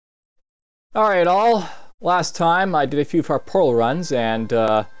Alright all, last time I did a few Farportal runs and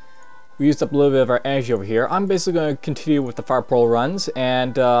we used up a little bit of our energy over here. I'm basically going to continue with the Farportal runs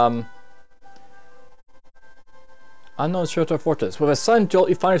and unknown Sher'Tul Fortress. With a sudden jolt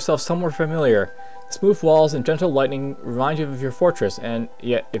you find yourself somewhere familiar. Smooth walls and gentle lightning remind you of your fortress, and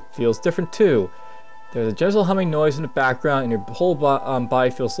yet it feels different too. There's a gentle humming noise in the background and your whole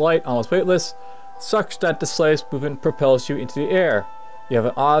body feels light, almost weightless, such that the slightest movement propels you into the air. You have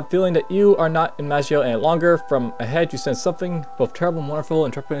an odd feeling that you are not in Maj'Eyal any longer. From ahead you sense something both terrible and wonderful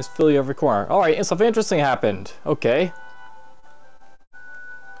and trepiding fill you every corner. Alright, and something interesting happened. Okay.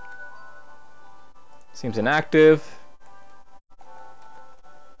 Seems inactive.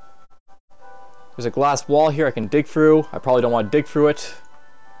 There's a glass wall here I can dig through. I probably don't want to dig through it.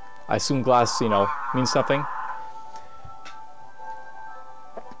 I assume glass, means something.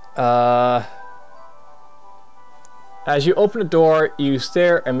 As you open the door, you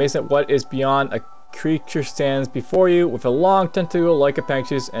stare amazed at what is beyond. A creature stands before you with a long tentacle like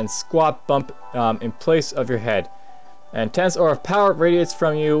appendages and squat bump in place of your head. An intense aura of power radiates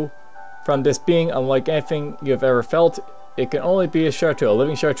from you, from this being unlike anything you have ever felt. It can only be a Sher'Tul, a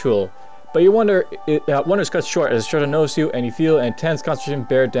living Sher'Tul. But you wonder, wonder is cut short as the Sher'Tul knows you, and you feel an intense concentration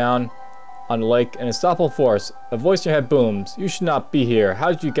bear down on like an unstoppable force. A voice in your head booms. You should not be here.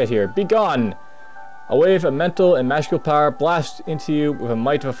 How did you get here? Be gone! A wave of mental and magical power blasts into you with the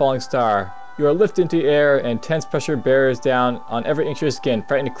might of a falling star. You are lifted into the air, and intense pressure bears down on every inch of your skin,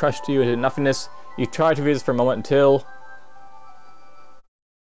 threatening to crush you into nothingness. You try to resist for a moment until...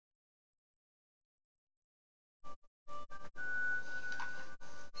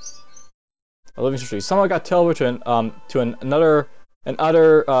 a living Sher'Tul. Someone got teleported to another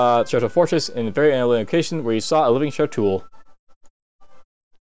Sher'Tul fortress in a very alien location where you saw a living Sher'Tul.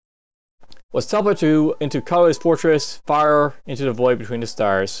 Was teleported into Color's fortress, far into the void between the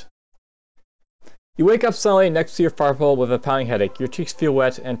stars. You wake up suddenly next to your Farportal with a pounding headache. Your cheeks feel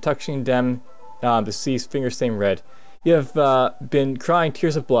wet, and touching them, the sea's fingers stain red. You have been crying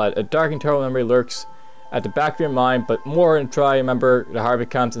tears of blood. A dark and terrible memory lurks at the back of your mind, but more and try to remember, the harder it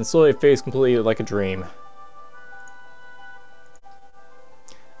becomes, and slowly it fades completely like a dream.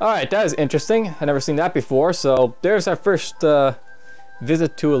 Alright, that is interesting. I've never seen that before, so there's our first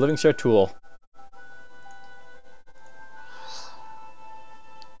visit to a living Sher'Tul.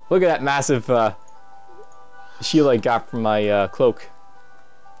 Look at that massive shield I got from my cloak.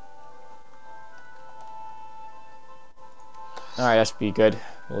 Alright, that should be good.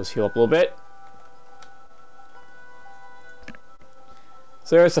 We'll just heal up a little bit.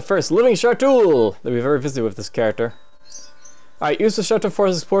 So there's the first living Sher'Tul that we've ever visited with this character. Alright, use the Sher'Tul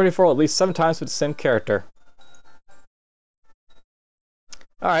Force Exploratory Farportal at least 7 times with the same character.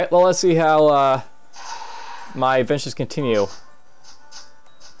 Alright, well let's see how my adventures continue.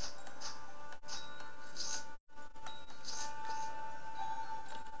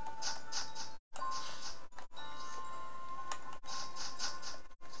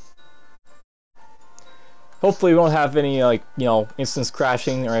 Hopefully we won't have any, instance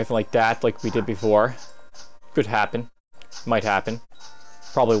crashing or anything like that like we did before. Could happen. Might happen.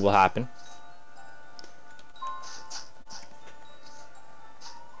 Probably will happen.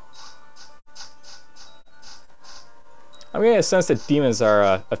 I'm getting a sense that demons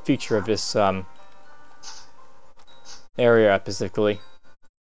are a feature of this area specifically.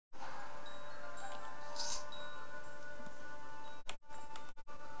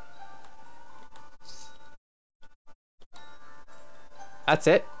 That's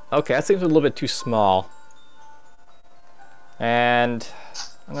it? Okay, that seems a little bit too small. And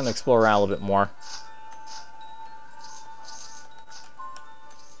I'm going to explore around a little bit more.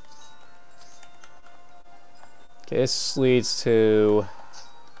 Okay, this leads to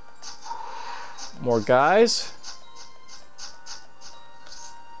more guys.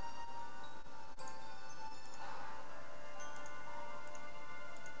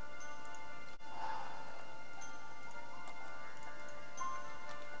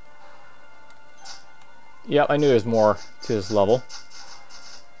 Yep, I knew there was more to this level.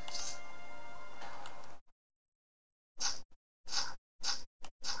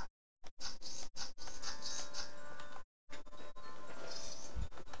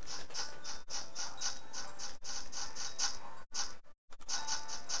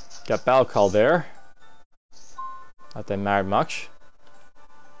 Got battle call there. Not that mattered much.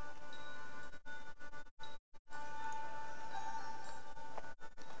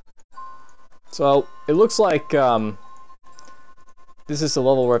 So it looks like this is a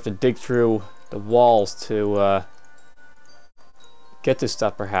level where I have to dig through the walls to get this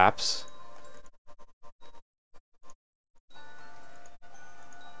stuff, perhaps.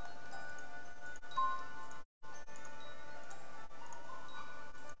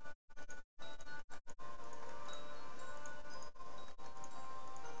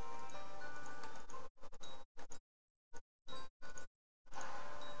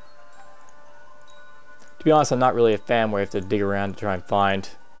 To be honest, I'm not really a fan where you have to dig around to try and find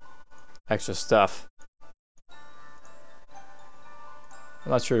extra stuff. I'm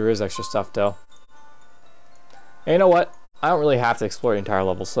not sure there is extra stuff though. And you know what? I don't really have to explore the entire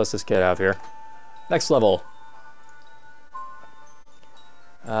level, so let's just get out of here. Next level.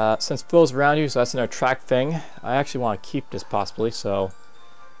 Since Phil's around you, so that's another track thing. I actually want to keep this possibly, so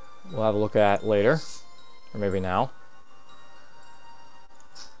we'll have a look at it later. Or maybe now.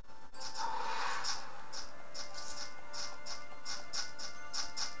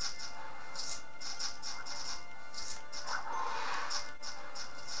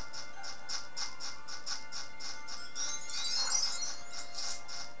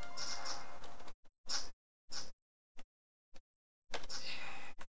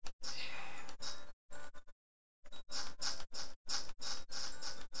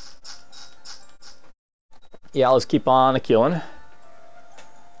 Yeah, let's keep on killing.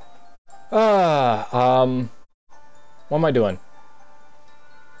 What am I doing?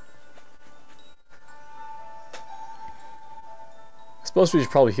 I suppose we should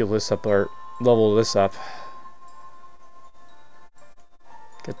probably heal this up or level this up.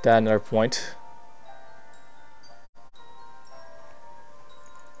 Get that another point.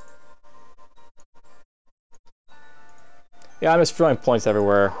 Yeah, I'm just throwing points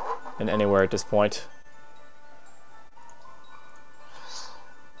everywhere and anywhere at this point.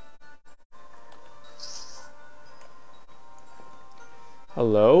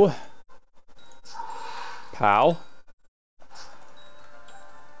 Hello? Pal?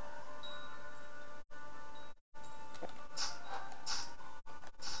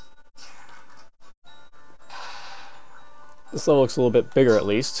 This level looks a little bit bigger at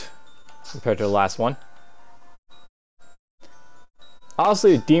least, compared to the last one.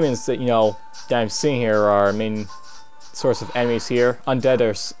 Honestly, the demons that, that I'm seeing here are our main source of enemies here. Undead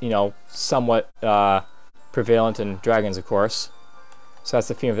are, somewhat prevalent, and dragons, of course. So that's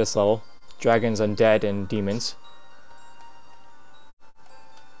the theme of this level. Dragons, undead, and demons.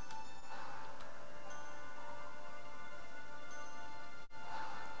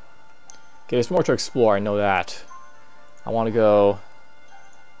 Okay, there's more to explore, I know that. I want to go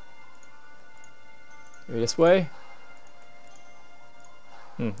maybe this way.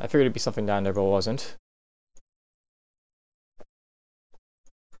 I figured it'd be something down there, but it wasn't.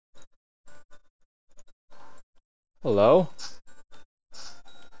 Hello?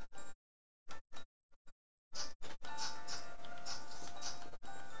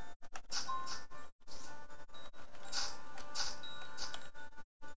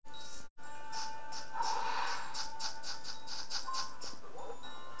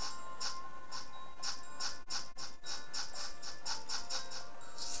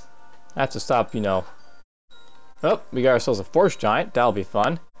 I have to stop, Oh, we got ourselves a force giant. That'll be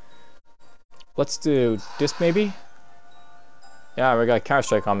fun. Let's do this maybe? Yeah, we got a counter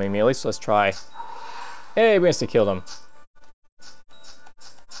strike on me immediately, so let's try. Hey, we instantly killed him.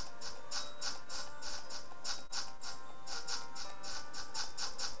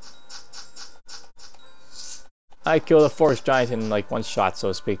 I killed a force giant in like one shot, so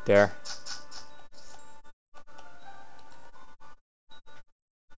to speak, there.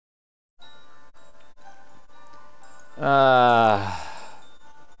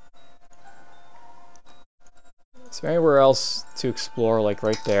 Is there anywhere else to explore, like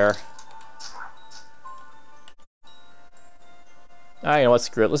right there? You know what,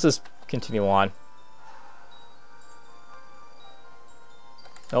 screw it. Let's just continue on.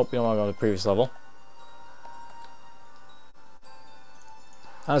 Nope, we don't want to go to the previous level.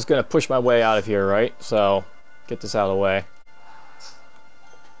 I'm just gonna push my way out of here, right? So, get this out of the way.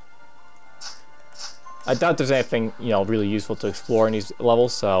 I doubt there's anything, really useful to explore in these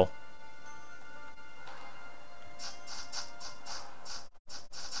levels, so...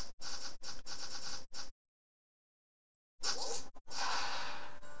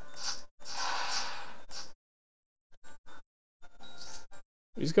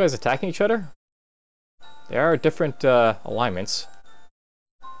 These guys attacking each other? They are different alignments.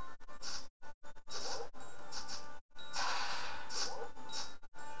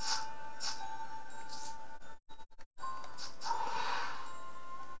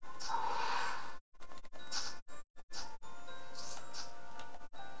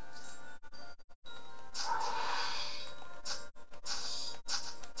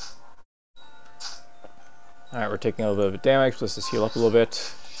 Alright, we're taking a little bit of damage. Let's just heal up a little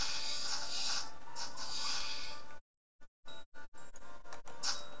bit.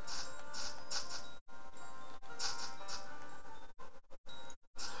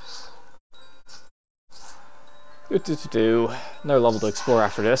 Another level to explore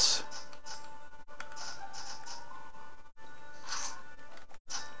after this.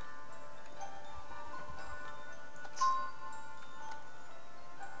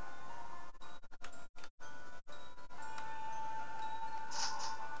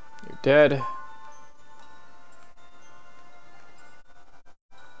 You're dead.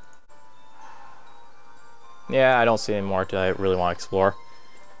 Yeah, I don't see any more that I really want to explore.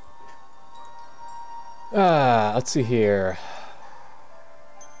 Let's see here.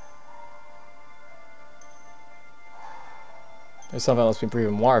 There's something that lets me breathe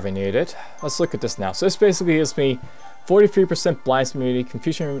in water if I need it. Let's look at this now. So this basically gives me 43% blindness immunity,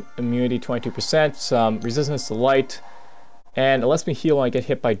 confusion immunity 22%, some resistance to light, and it lets me heal when I get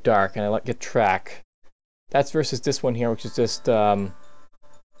hit by dark, and I get track. That's versus this one here, which is just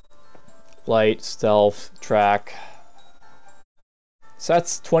light, stealth, track. So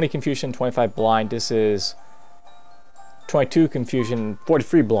that's 20 confusion, 25 blind. This is 22 confusion,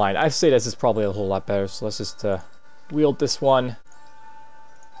 43 blind. I'd say this is probably a whole lot better, so let's just wield this one.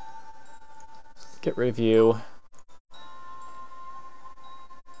 Get rid of you.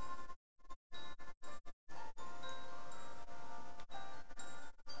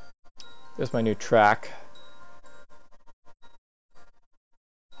 There's my new track.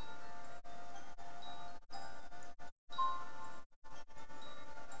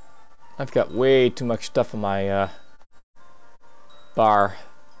 I've got way too much stuff on my bar.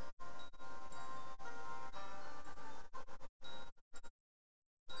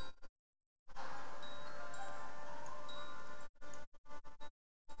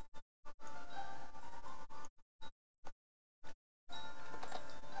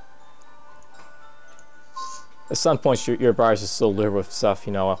 At some points, your bars is still littered with stuff,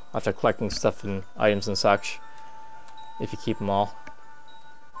 you know, after collecting stuff and items and such, if you keep them all.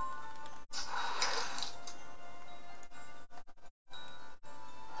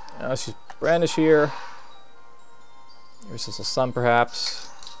 Now let's just brandish here. Here's just a sun, perhaps.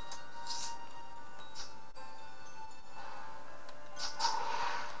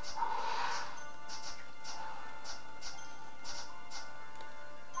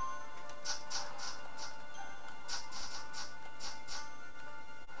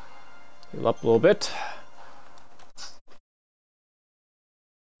 Heal up a little bit.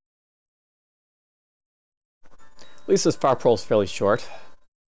 At least this Farportal is fairly short.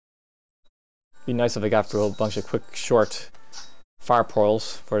 Be nice if I got through a bunch of quick, short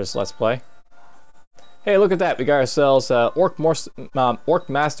Farportals for this Let's Play. Hey, look at that! We got ourselves Orc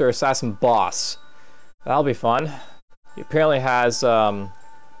Master Assassin Boss. That'll be fun. He apparently has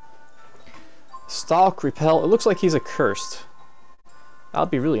Stalk, Repel. It looks like he's accursed. That'll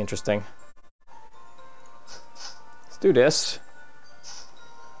be really interesting. Let's do this.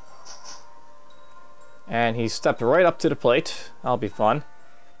 And he stepped right up to the plate. That'll be fun.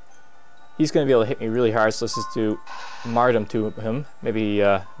 He's going to be able to hit me really hard, so let's just do Martyrdom to him. Maybe,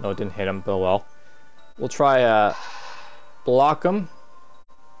 no, it didn't hit him, but well. We'll try block him.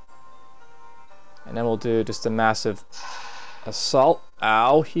 And then we'll do just a massive assault.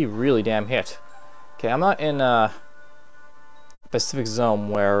 Ow, he really damn hit. Okay, I'm not in a Pacific zone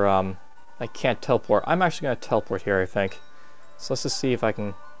where I can't teleport. I'm actually going to teleport here, I think. So let's just see if I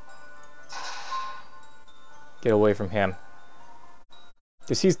can get away from him.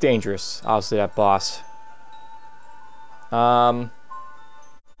 Because he's dangerous, obviously, that boss. Blind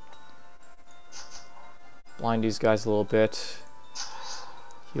these guys a little bit.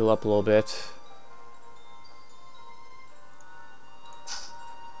 Heal up a little bit.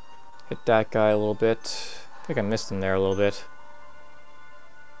 Hit that guy a little bit. I think I missed him there a little bit.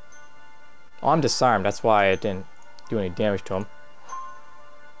 Oh, I'm disarmed. That's why I didn't do any damage to him.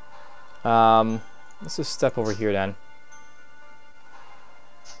 Let's just step over here then.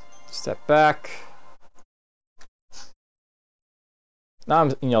 Step back. Now I'm,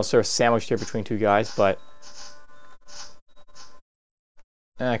 you know, sort of sandwiched here between two guys, but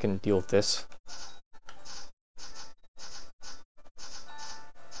I can deal with this.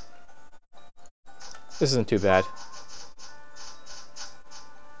 This isn't too bad.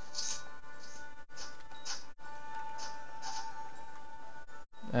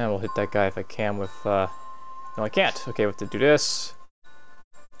 And we'll hit that guy if I can with, no I can't. Okay, we have to do this.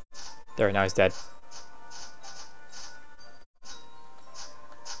 There, now he's dead.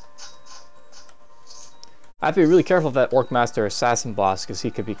 I have to be really careful of that Orc Master Assassin boss, because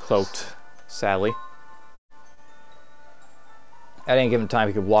he could be cloaked, sadly. At any given time,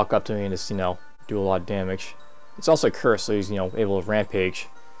 he could walk up to me and just, you know, do a lot of damage. It's also a curse, so he's, you know, able to rampage.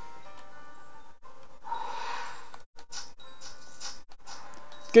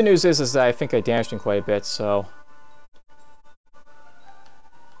 Good news is that I think I damaged him quite a bit, so...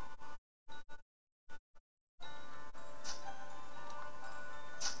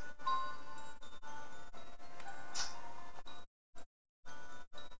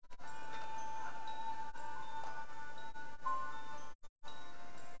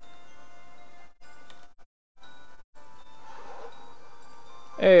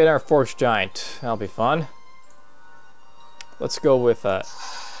 Hey, another Force Giant. That'll be fun. Let's go with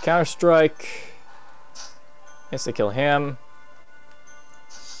Counter Strike. Insta kill him.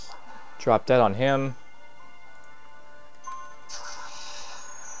 Drop that on him.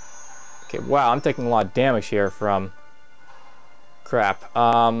 Okay, wow, I'm taking a lot of damage here from... Crap.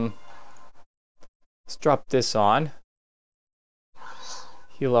 Let's drop this on.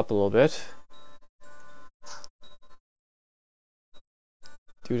 Heal up a little bit.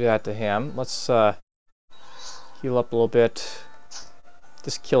 Do that to him. Let's heal up a little bit.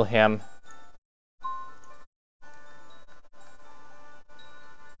 Just kill him.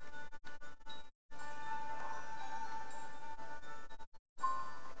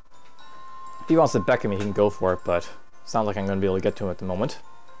 If he wants to beckon me, he can go for it, but it's not like I'm going to be able to get to him at the moment.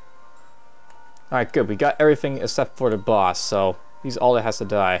 Alright, good. We got everything except for the boss, so he's all that has to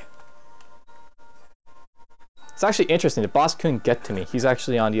die. It's actually interesting. The boss couldn't get to me. He's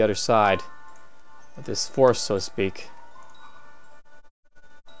actually on the other side of this force, so to speak.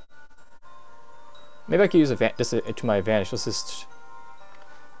 Maybe I could use this to my advantage. Let's just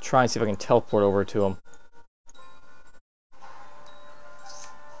try and see if I can teleport over to him.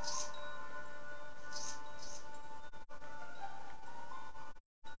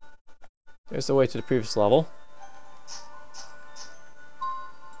 There's the way to the previous level.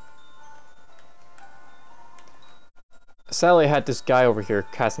 Sadly, I had this guy over here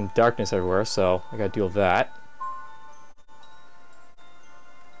casting darkness everywhere, so I gotta deal with that.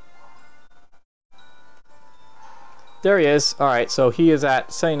 There he is. Alright, so he is at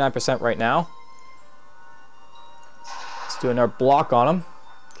 79% right now. Let's do another block on him.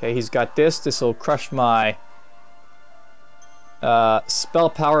 Okay, he's got this. This will crush my spell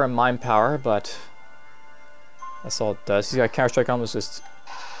power and mind power, but that's all it does. He's got Counter Strike on him. Let's just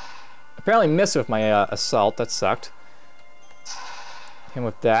apparently miss with my assault. That sucked. Him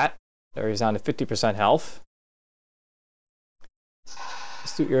with that. There, he's down to 50% health.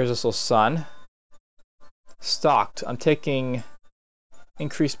 Let's do Irresistible Sun. Stocked. I'm taking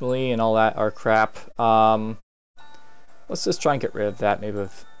increased melee and all that are crap. Let's just try and get rid of that, maybe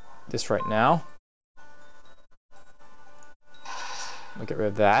with this right now. I'll get rid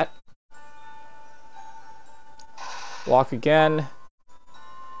of that. Block again.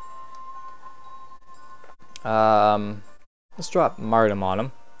 Let's drop Martyrdom on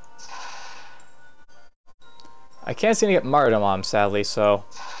him. I can't seem to get Martyrdom on him, sadly, so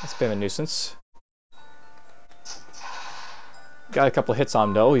that's a bit of a nuisance. Got a couple hits on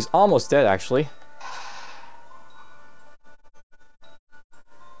him, though. He's almost dead, actually.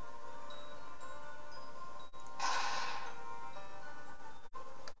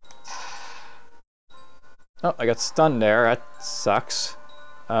 Oh, I got stunned there. That sucks.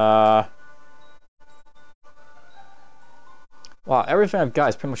 Wow, everything I've got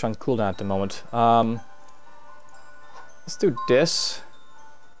is pretty much on cooldown at the moment. Let's do this.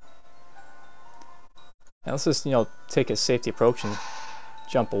 And let's just, take a safety approach and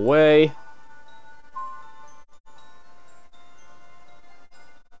jump away.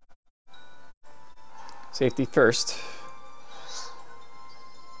 Safety first.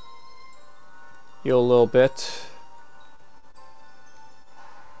 Heal a little bit.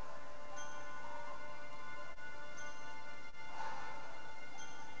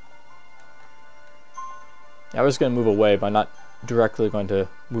 I was going to move away, but I'm not directly going to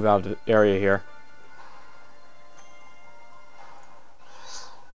move out of the area here.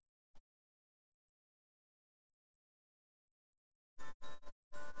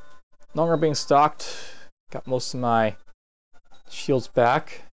 No longer being stalked. Got most of my shields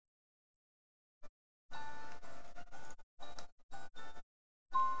back.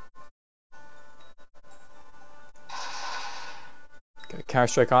 Got a Counter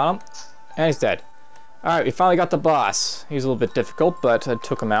Strike on him. And he's dead. Alright, we finally got the boss. He's a little bit difficult, but I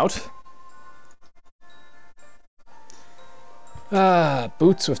took him out.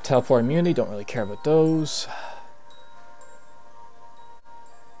 Boots with teleport immunity. Don't really care about those.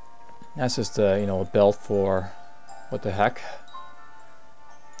 That's just a, a belt for what the heck.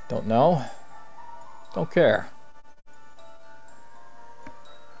 Don't know. Don't care.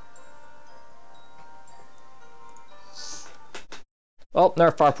 Well,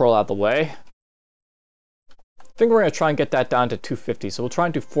 another Farportal out of the way. I think we're going to try and get that down to 250, so we'll try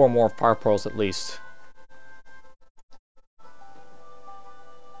and do 4 more Farportals at least.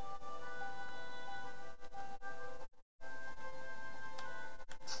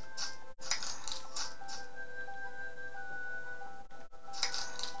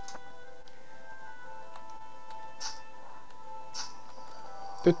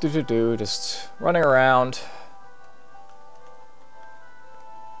 Just running around.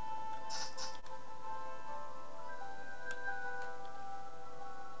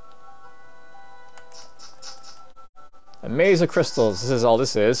 maze of crystals. This is all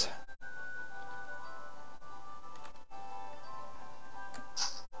this is.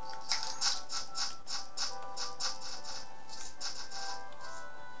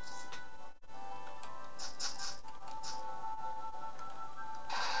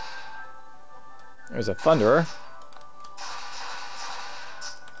 There's a thunderer.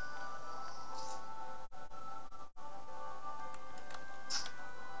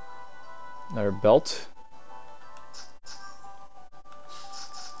 Another belt.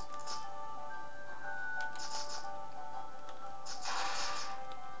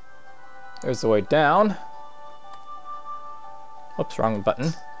 There's the way down. Oops, wrong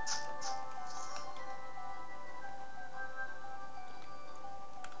button.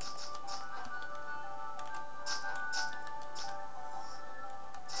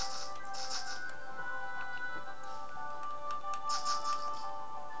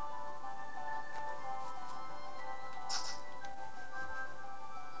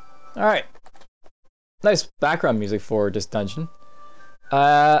 Alright. Nice background music for this dungeon.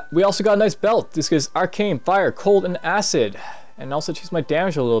 We also got a nice belt. This gives arcane, fire, cold, and acid. And also changes my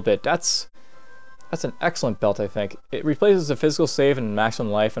damage a little bit. That's an excellent belt, I think. It replaces the physical save and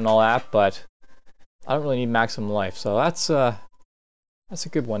maximum life and all that, but I don't really need maximum life, so that's a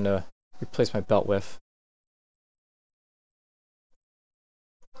good one to replace my belt with.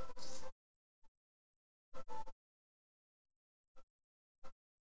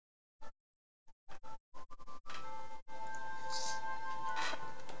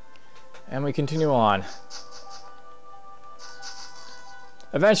 And we continue on.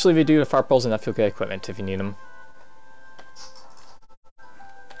 Eventually, if you do the Farportals enough, you'll get equipment if you need them.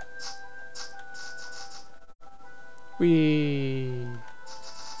 Whee!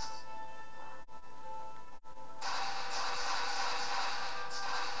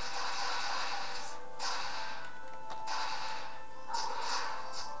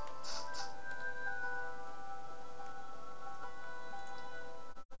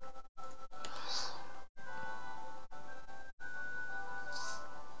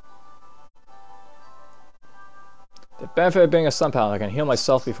 The benefit of being a sun paladin, I can heal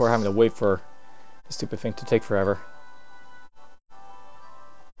myself before having to wait for the stupid thing to take forever.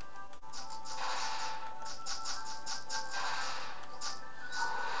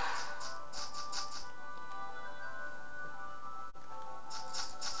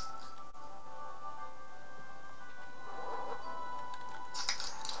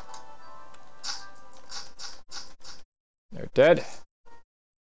 They're dead.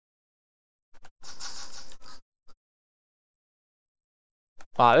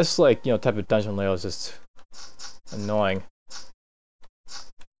 Ah, this like, type of dungeon layout is just annoying.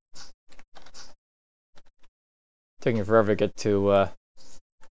 Taking forever to get to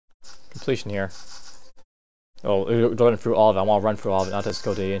completion here. Oh, going through all of it. I want to run through all of it, not just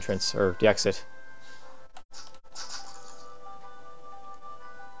go to the entrance or the exit.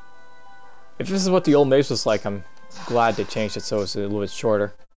 If this is what the old maze was like, I'm glad they changed it so it's a little bit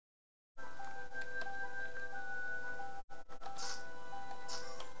shorter.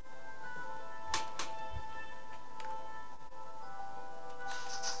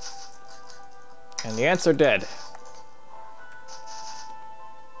 And the ants are dead.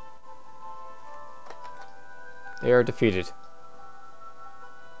 They are defeated.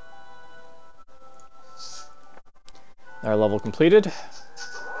 Our level completed.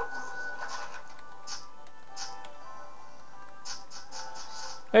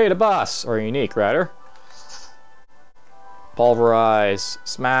 Hey, the boss! Or unique, rather. Pulverize.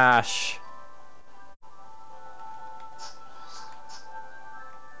 Smash.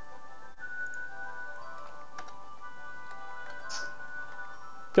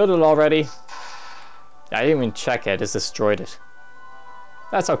 Killed it already. I didn't even check it, I just destroyed it.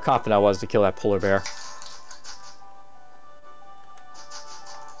 That's how confident I was to kill that polar bear.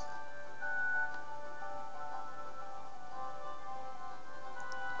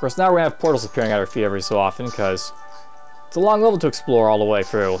 Of course, now we're gonna have portals appearing at our feet every so often, because it's a long level to explore all the way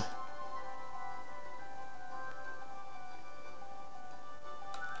through.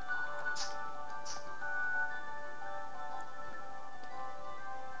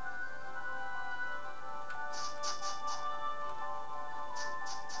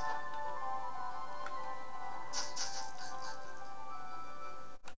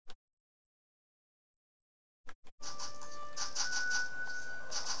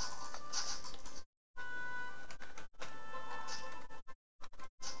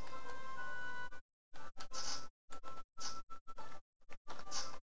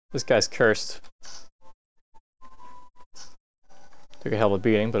 This guy's cursed. Took a hell of a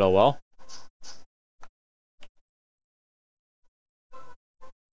beating, but oh well.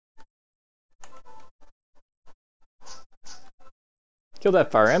 Kill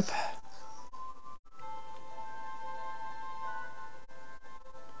that fire imp.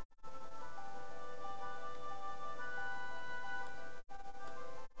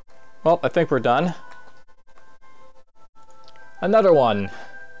 Well, I think we're done. Another one.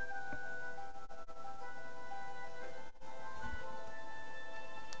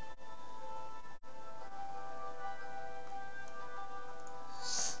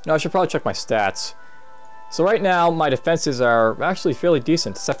 Now I should probably check my stats. So right now my defenses are actually fairly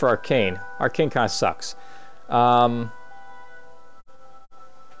decent, except for Arcane. Arcane kind of sucks.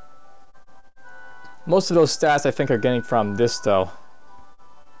 Most of those stats I think are getting from this though.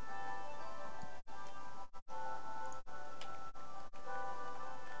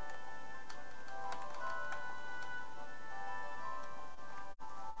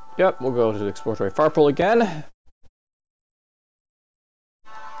 Yep, we'll go to the Exploratory Farportal again.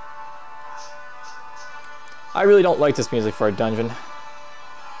 I really don't like this music for a dungeon.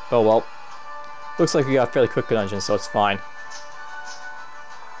 Oh well. Looks like we got a fairly quick dungeon, so it's fine.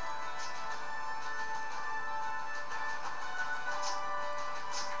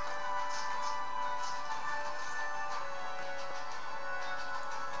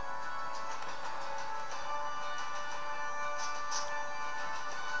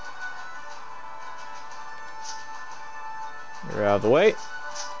 You're out of the way.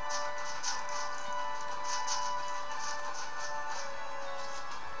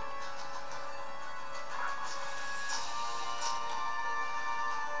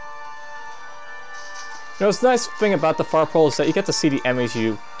 You know, it's the nice thing about the Farportal is that you get to see the enemies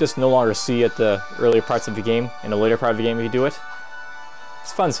you just no longer see at the earlier parts of the game, in the later part of the game if you do it.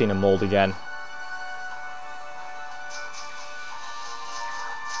 It's fun seeing them mold again.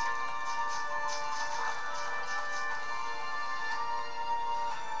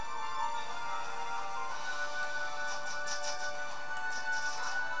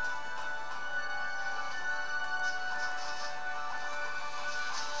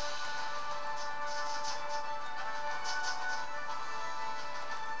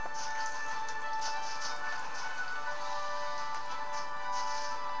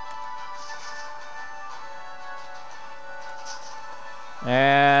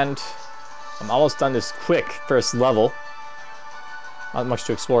 And I'm almost done this quick first level. Not much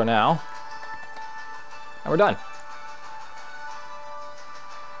to explore now. And we're done.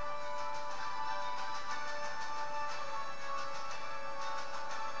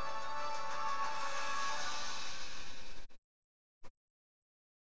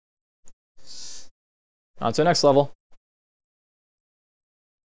 On to the next level.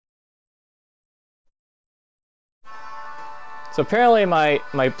 So apparently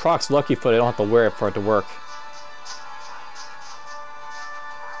my Proc's Lucky Foot, I don't have to wear it for it to work.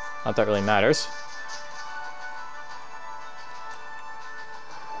 Not that really matters.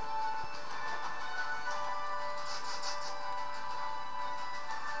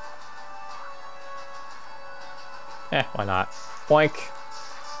 Why not? Boink.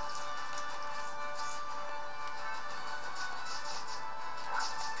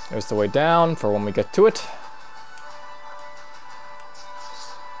 There's the way down for when we get to it.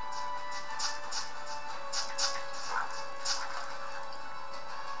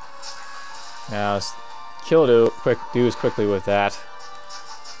 Now, kill dudes quickly with that.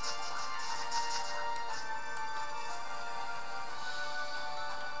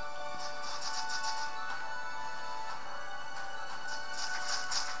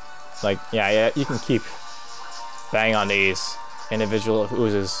 Like, yeah, you can keep banging on these individual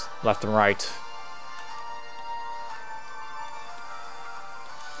oozes left and right.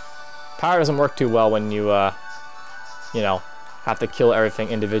 Power doesn't work too well when you, you know, have to kill everything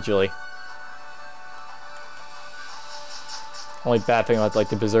individually. Only bad thing about like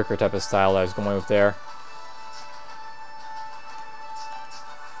the Berserker type of style that I was going with there.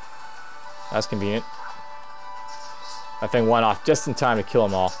 That's convenient. That thing went off just in time to kill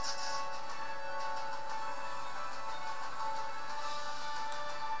them all.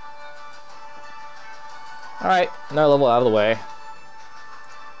 Alright, another level out of the way.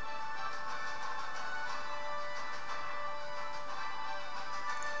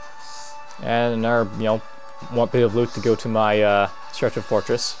 And another, you know, one bit of loot to go to my Sher'Tul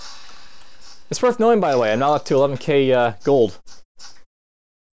fortress. It's worth knowing, by the way, I'm not up to 11k gold.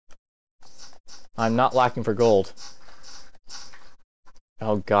 I'm not lacking for gold.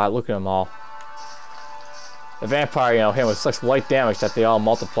 Oh god, look at them all. The vampire, you know, hit with such light damage that they all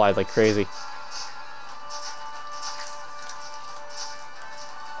multiplied like crazy.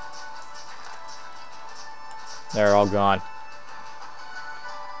 They're all gone.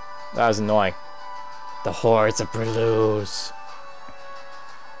 That was annoying. The hordes of Breloos.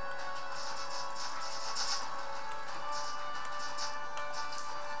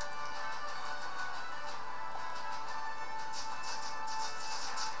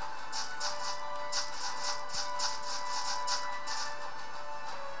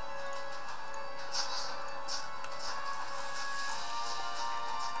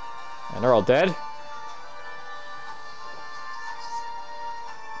 And they're all dead.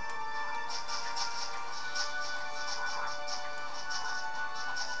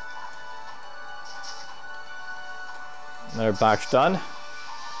 Another batch done.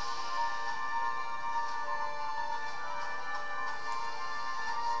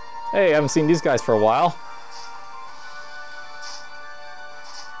 Hey, I haven't seen these guys for a while.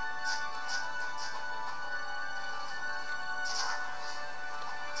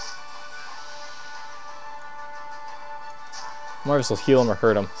 More of this will heal him or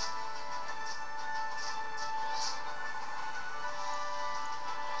hurt him.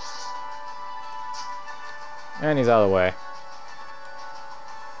 And he's out of the way.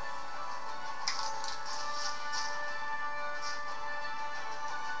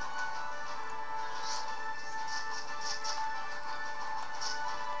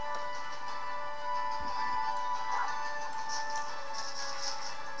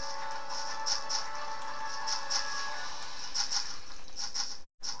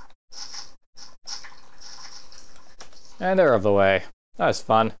 And they're out of the way. That was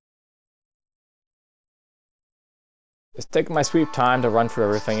fun. Just taking my sweet time to run through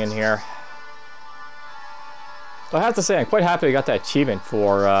everything in here. So I have to say, I'm quite happy I got that achievement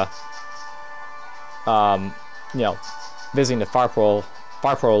for, you know, visiting the Farportal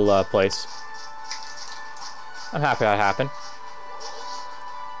place. I'm happy that happened.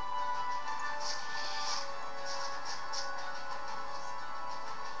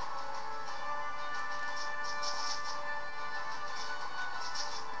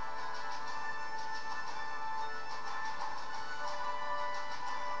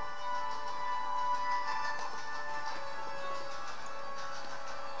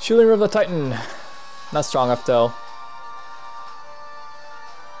 Shooting of the Titan. Not strong enough though.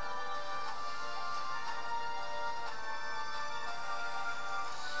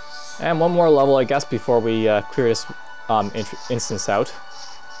 And one more level, I guess, before we clear this instance out.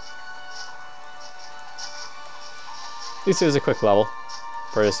 At least it was a quick level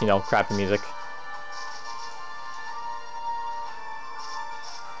for this, you know, crappy music.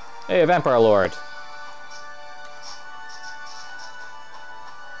 Hey, a Vampire Lord.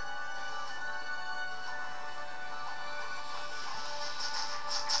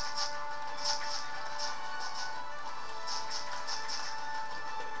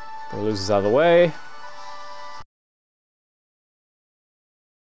 Loses out of the way.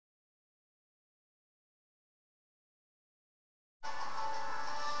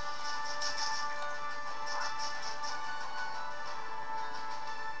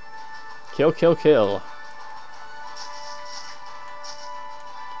 Kill, kill, kill.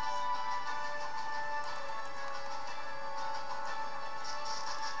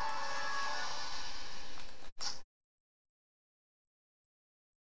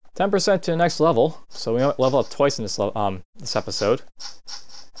 %10 to the next level, so we level up twice in this episode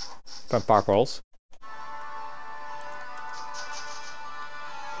from Farportals.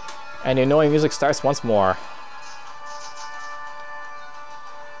 And the annoying music starts once more.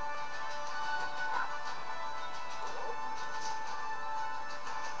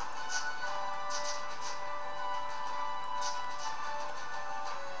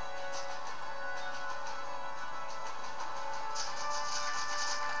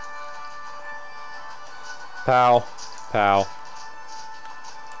 Pow, pow.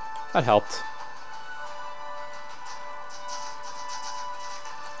 That helped.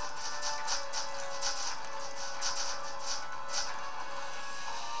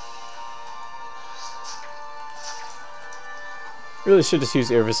 Really should just use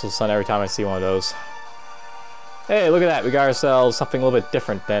Irreversible Sun every time I see one of those. Hey, look at that! We got ourselves something a little bit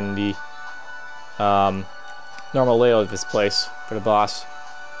different than the normal layout of this place for the boss.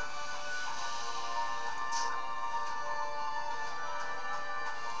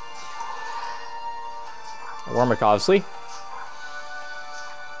 Wormick, obviously.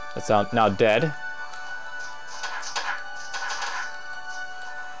 That's now dead.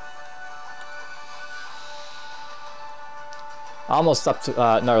 Almost up to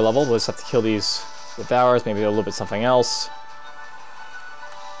another level. We'll just have to kill these with ours, maybe a little bit something else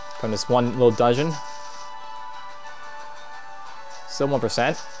from this one little dungeon. Still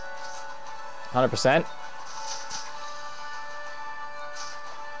 1%. 100%.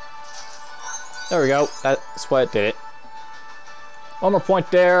 There we go. That's what did it. One more point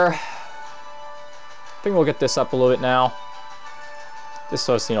there. I think we'll get this up a little bit now. Just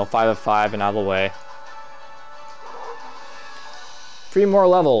so it's, you know, 5 of 5 and out of the way. 3 more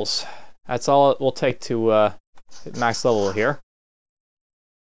levels. That's all it will take to hit max level here.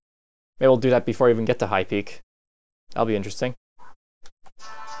 Maybe we'll do that before we even get to High Peak. That'll be interesting.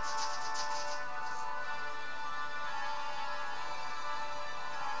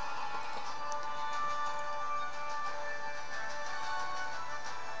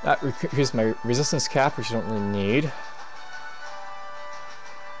 That increases my resistance cap, which I don't really need.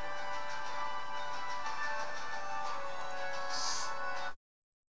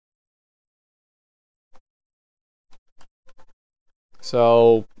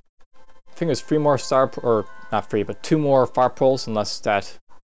 So, I think there's 3 more or not 3, but 2 more Farportals, unless that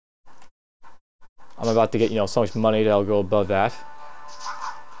I'm about to get, so much money that I'll go above that.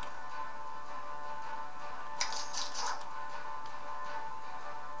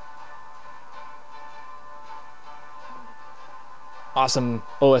 Awesome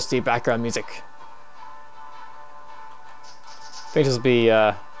OSD background music. I think this will be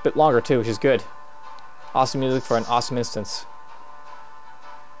a bit longer too, which is good. Awesome music for an awesome instance.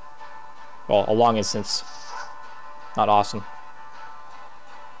 Well, a long instance. Not awesome.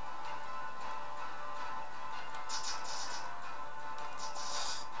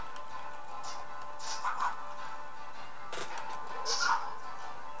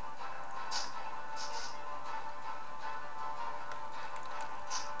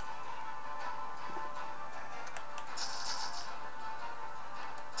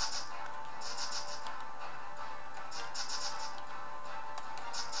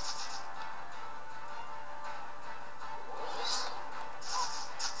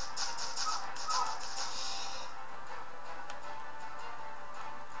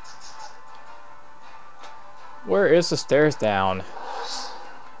 Where is the stairs down?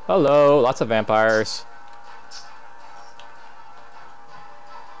 Hello, lots of vampires.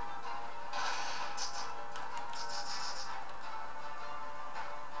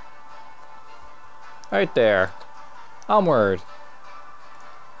 Right there. Onward.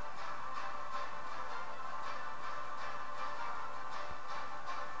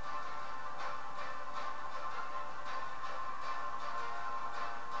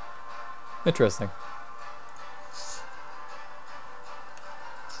 Interesting.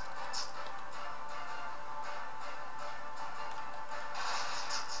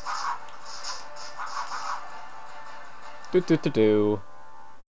 Do.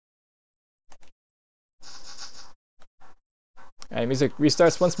 And music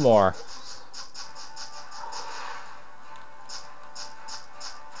restarts once more.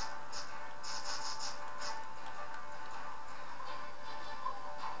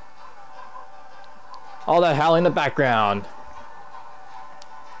 All that howling in the background.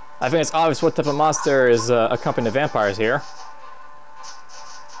 I think it's obvious what type of monster is accompanying the vampires here.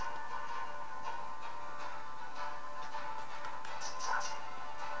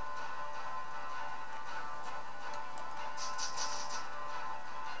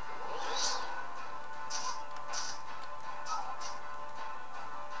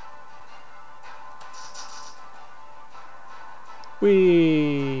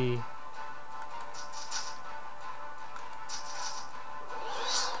 Whee!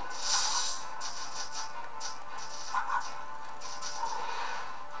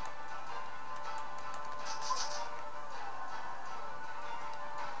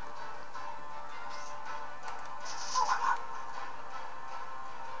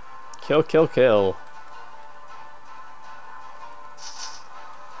 Kill, kill, kill.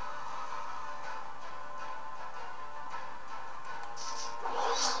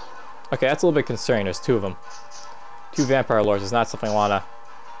 Okay, that's a little bit concerning. There's 2 of them. 2 vampire lords is not something I want to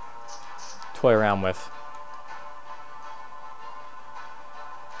toy around with.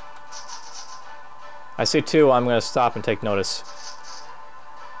 I see 2, I'm going to stop and take notice.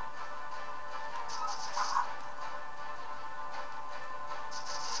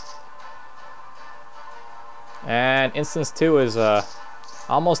 And instance 2 is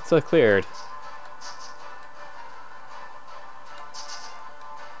almost cleared.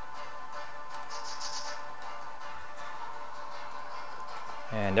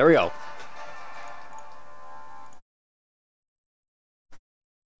 And there we go.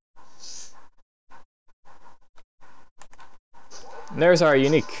 And there's our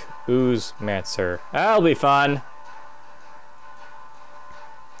unique Ooze-mancer. That'll be fun.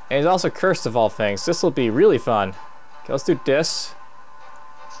 And he's also cursed of all things. This will be really fun. Okay, let's do this.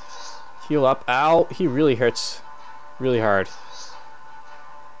 Heal up. Ow, he really hurts really hard.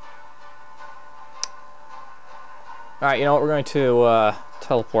 Alright, you know what? We're going to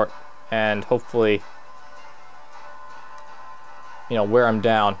teleport and hopefully, wear him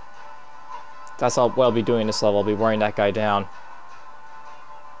down. That's all what I'll be doing this level. I'll be wearing that guy down.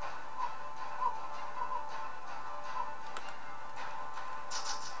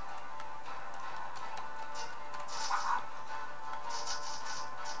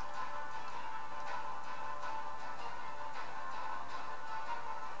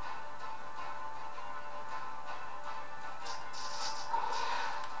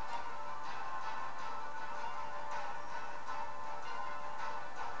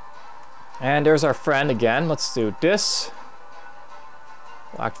 And there's our friend again. Let's do this.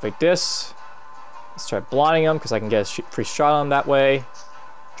 We'll activate this. Let's try blinding him because I can get a free shot on him that way.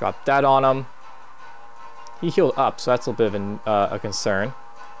 Drop that on him. He healed up, so that's a little bit of a concern.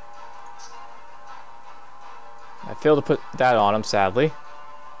 I failed to put that on him, sadly.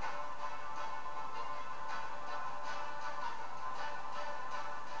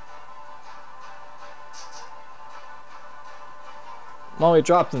 Well, we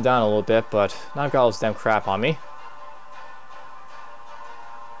dropped him down a little bit, but now I've got all this damn crap on me.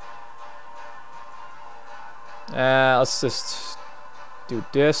 Let's just do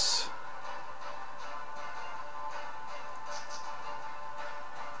this.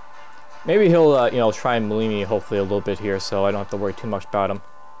 Maybe he'll, you know, try and melee me hopefully a little bit here, so I don't have to worry too much about him.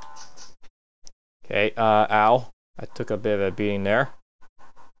 Okay, ow. I took a bit of a beating there.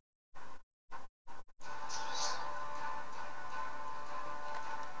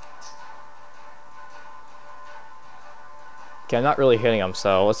 Okay, I'm not really hitting him,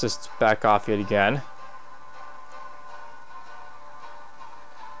 so let's just back off yet again.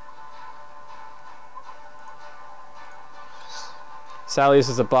 Sadly, this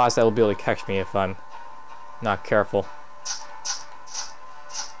is a boss that will be able to catch me if I'm not careful.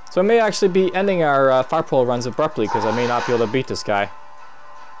 So I may actually be ending our Farportal runs abruptly because I may not be able to beat this guy.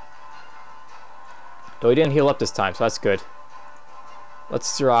 Though he didn't heal up this time, so that's good.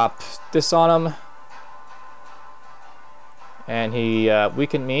 Let's drop this on him. And he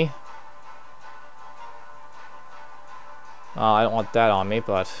weakened me. I don't want that on me,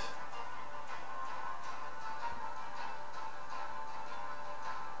 but...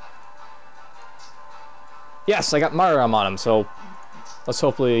 Yes, I got Martyrdom on him, so let's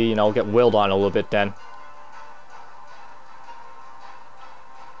hopefully, you know, get willed on a little bit then.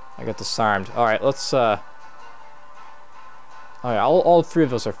 I got disarmed. Alright, let's, Alright, all three of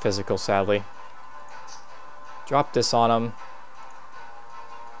those are physical, sadly. Drop this on him.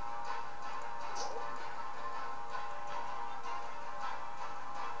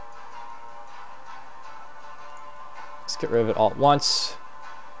 Let's get rid of it all at once.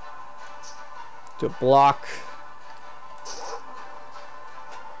 Do a block.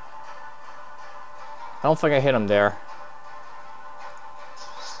 I don't think I hit him there.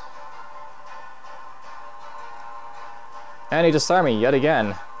 And he disarmed me yet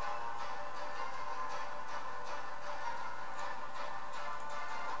again.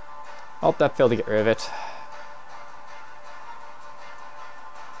 Oh, that failed to get rid of it.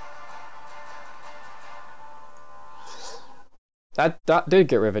 That did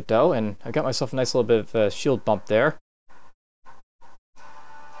get rid of it though, and I got myself a nice little bit of a shield bump there.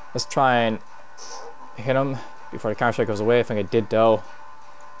 Let's try and hit him before the counter strike goes away. I think I did though.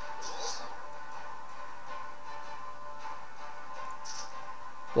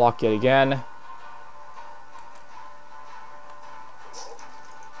 Block yet again.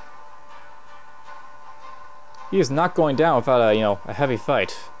 He is not going down without a, you know, a heavy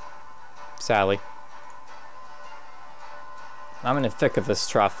fight. Sadly. I'm in the thick of this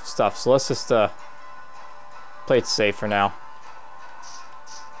stuff, so let's just play it safe for now.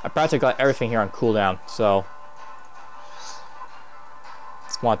 I practically got everything here on cooldown, so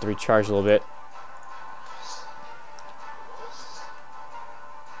just want to recharge a little bit.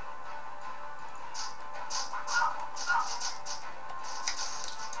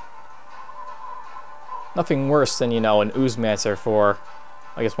 Nothing worse than, you know, an Oozemancer for,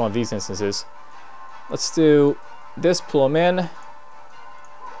 I guess, one of these instances. Let's do this, pull him in. And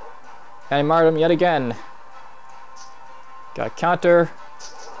I marred him yet again. Got a counter.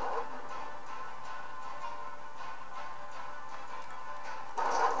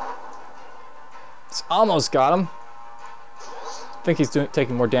 It's almost got him. I think he's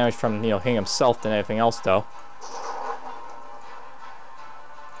taking more damage from, you know, hitting himself than anything else, though.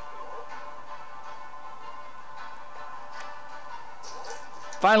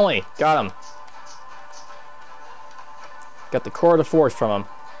 Finally, got him. Got the core of the force from him.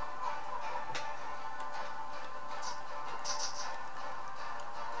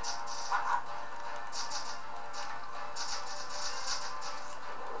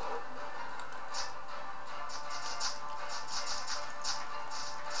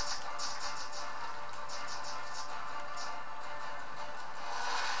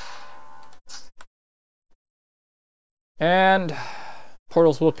 And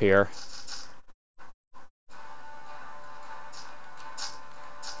portals will appear.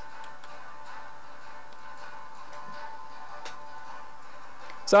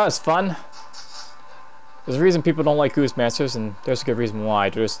 So that was fun. There's a reason people don't like Ooze-Masters, and there's a good reason why.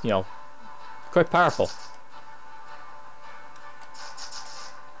 They're just, you know, quite powerful.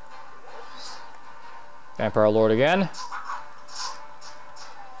 Vampire Lord again.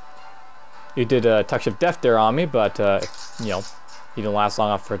 You did a touch of death there on me, but, you know, he didn't last long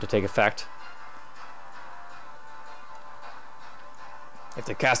enough for it to take effect. If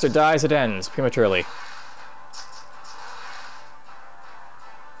the caster dies, it ends prematurely.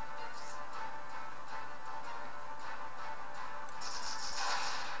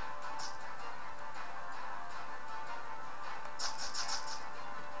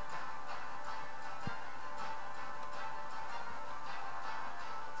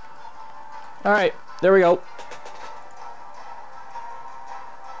 Alright, there we go.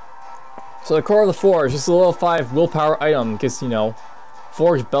 So the core of the forge, just a level 5 willpower item, gets, you know,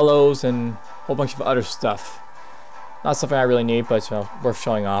 forge bellows and a whole bunch of other stuff. Not something I really need, but, you know, worth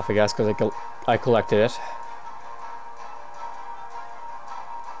showing off, I guess, because I collected it.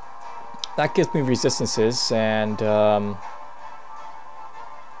 That gives me resistances, and, you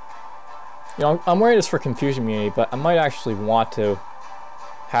know, I'm wearing this for confusion immunity, but I might actually want to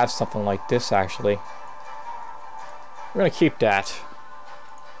have something like this, actually. We're gonna keep that.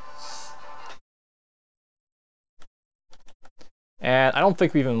 And I don't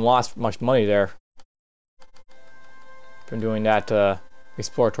think we even lost much money there from doing that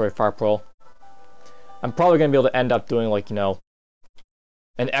Exploratory Farportal. I'm probably gonna be able to end up doing, like, you know,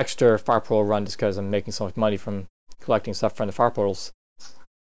 an extra Farportal run just because I'm making so much money from collecting stuff from the Farportals.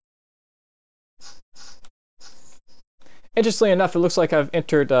 Interestingly enough, it looks like I've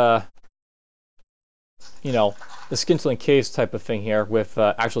entered, you know, the Skintlin Caves type of thing here with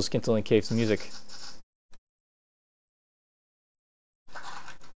actual Skintlin Caves music.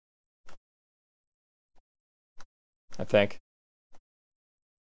 I think.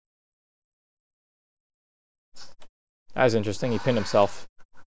 That was interesting. He pinned himself.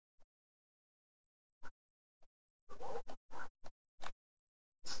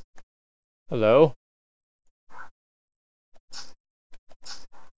 Hello?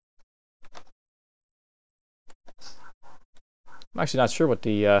 I'm actually not sure what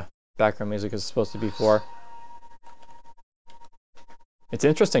the background music is supposed to be for. It's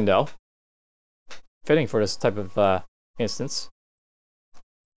interesting, though. Fitting for this type of instance.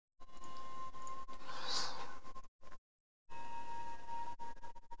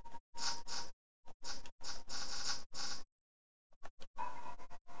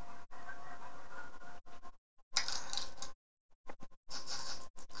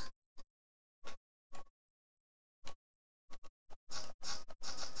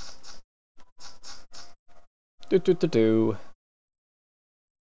 Do.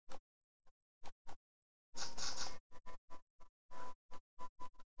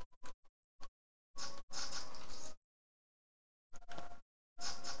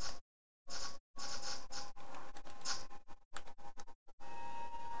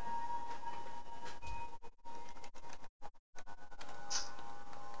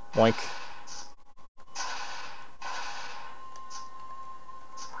 Boink.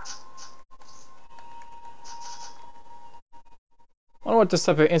 I wonder what this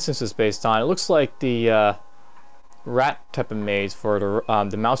type of instance is based on. It looks like the rat type of maze for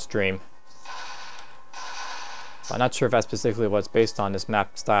the mouse dream. I'm not sure if that's specifically what it's based on, this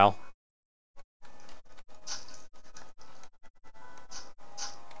map style.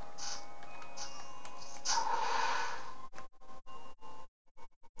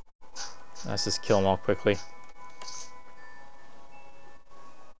 Let's just kill them all quickly.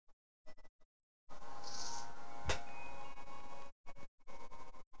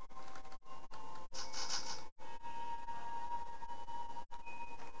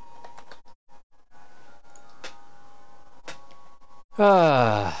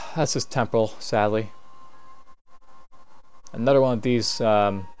 That's just temporal, sadly. Another one of these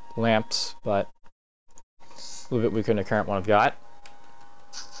lamps, but a little bit weaker than the current one I've got.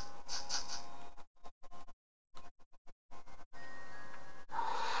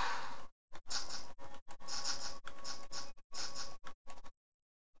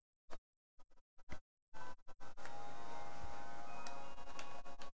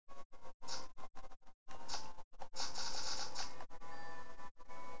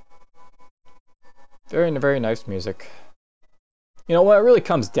 Very nice music. You know, when it really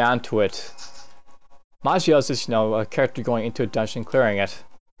comes down to it, Maj'Eyal is just, you know, a character going into a dungeon clearing it.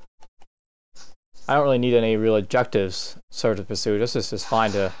 I don't really need any real objectives sort of pursue. This is just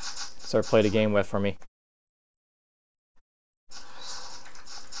fine to sort of play the game with for me.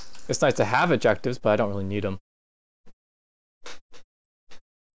 It's nice to have objectives, but I don't really need them.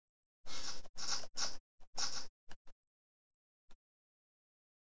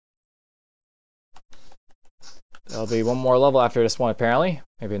 There'll be one more level after this one, apparently.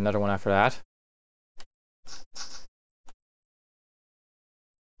 Maybe another one after that.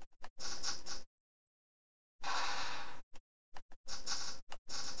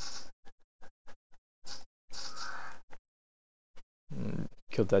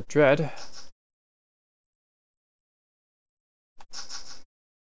 Killed that dread.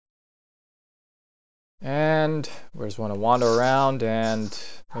 And we just want to wander around, and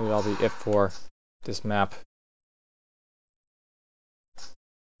maybe that'll be it for this map.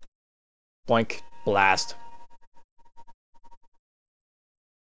 Boink, blast.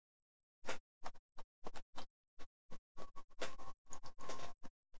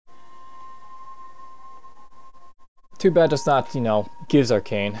 Too bad it's not, you know, gives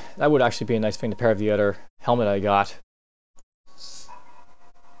arcane. That would actually be a nice thing to pair with the other helmet I got.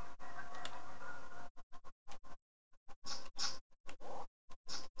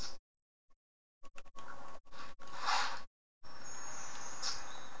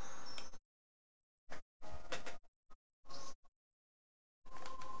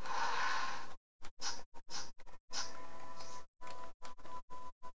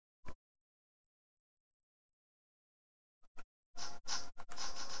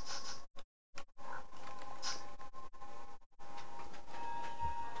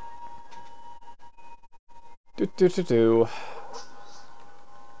 Do.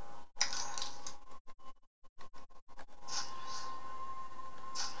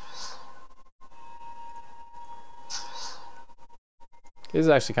 This is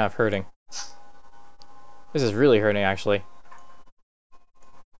actually kind of hurting. This is really hurting, actually.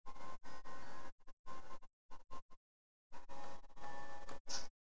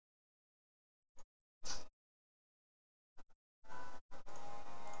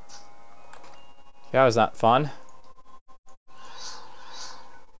 That was not fun.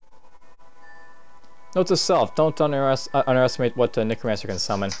 Note to self, don't underestimate what the Necromancer can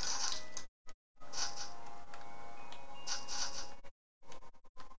summon.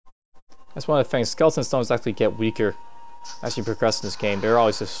 That's one of the things. Skeleton stones actually get weaker as you progress in this game. They're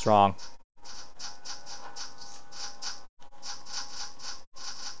always just strong.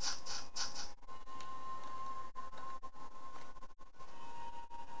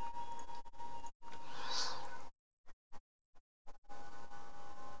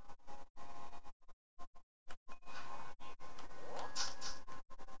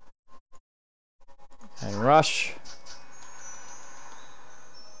 And rush.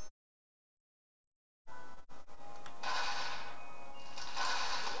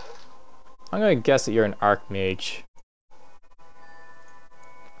 I'm gonna guess that you're an Archmage.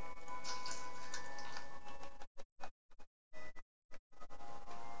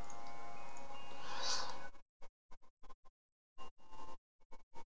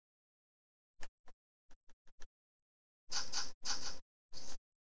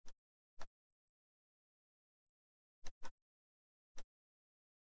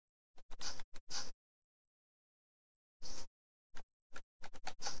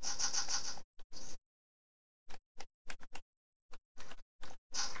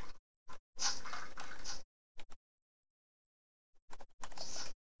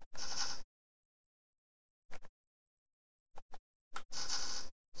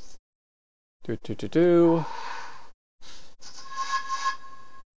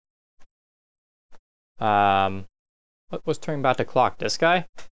 What was turning back the clock? This guy?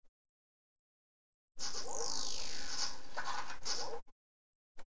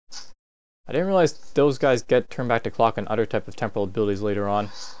 I didn't realize those guys get turned back the clock and other type of temporal abilities later on.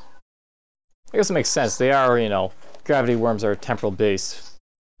 I guess it makes sense. They are, you know, gravity worms are temporal based.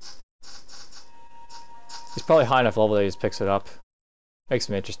 He's probably high enough level that he just picks it up. Makes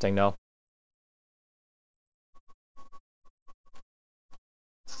him interesting, though.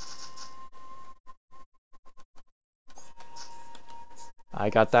 I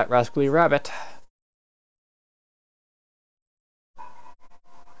got that rascally rabbit.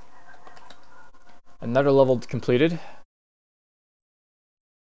 Another level completed.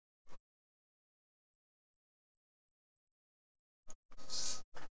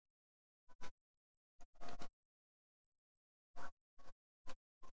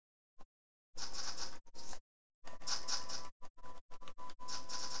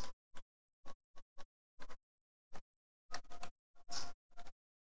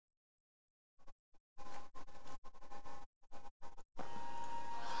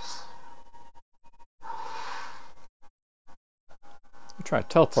 Trying to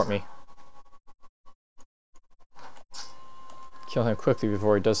teleport me. Kill him quickly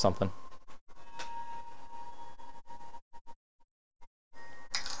before he does something.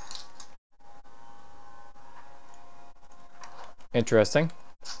 Interesting.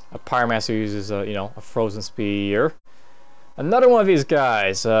 A pyromancer uses a, you know, a frozen spear. Another one of these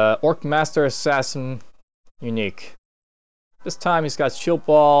guys, Orc Master Assassin unique. This time he's got shield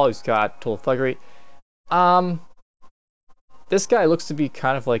ball, he's got total thuggery. this guy looks to be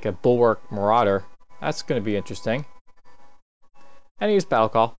kind of like a Bulwark Marauder. That's going to be interesting. And he used Battle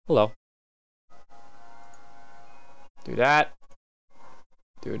Call. Hello. Do that.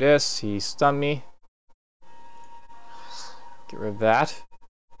 Do this. He stunned me. Get rid of that.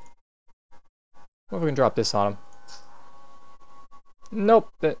 What if we can drop this on him? Nope,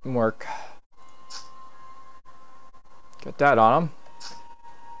 that didn't work. Get that on him.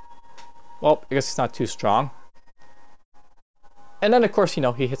 Well, I guess he's not too strong. And then, of course, you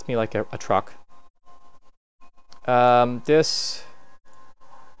know, he hits me like a truck. This.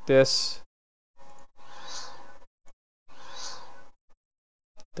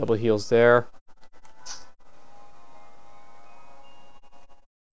 Double heals there.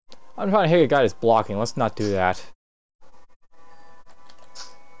 I'm trying to hit a guy that's blocking. Let's not do that.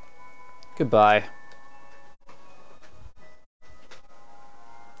 Goodbye.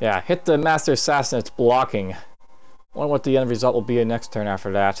 Yeah, hit the Master Assassin that's blocking. Wonder what the end result will be in next turn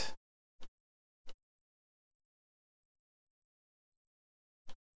after that.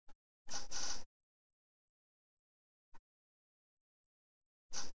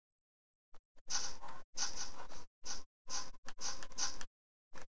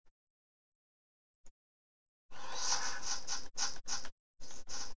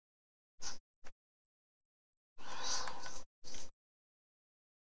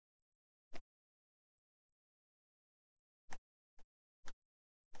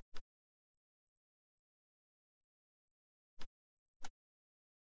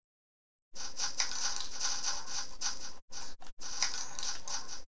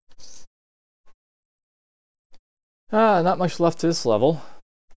 Not much left to this level.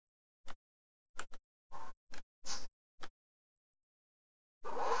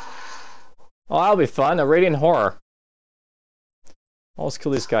 Oh, that'll be fun. A Radiant Horror. Well, let's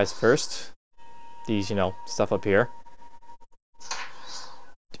kill these guys first. These, you know, stuff up here.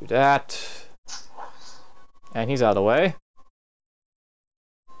 Do that. And he's out of the way.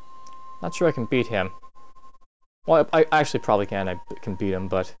 Not sure I can beat him. Well, I actually probably can. I can beat him,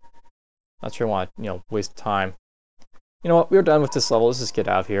 but not sure I want to, you know, waste time. You know what? We're done with this level. Let's just get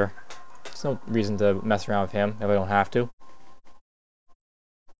out of here. There's no reason to mess around with him if I don't have to.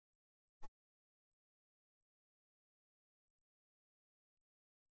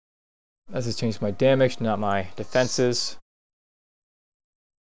 Let's just change my damage, not my defenses.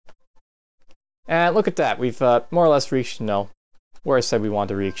 And look at that. We've more or less reached, you know, where I said we wanted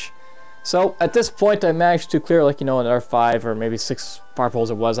to reach. So at this point, I managed to clear, like, you know, another 5 or maybe 6 Farportals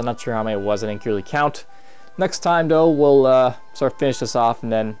it was. I'm not sure how many it was. I didn't really count. Next time, though, we'll sort of finish this off,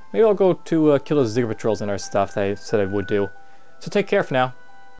 and then maybe I'll go to kill those Ziggurat Patrols and our stuff that I said I would do. So take care for now.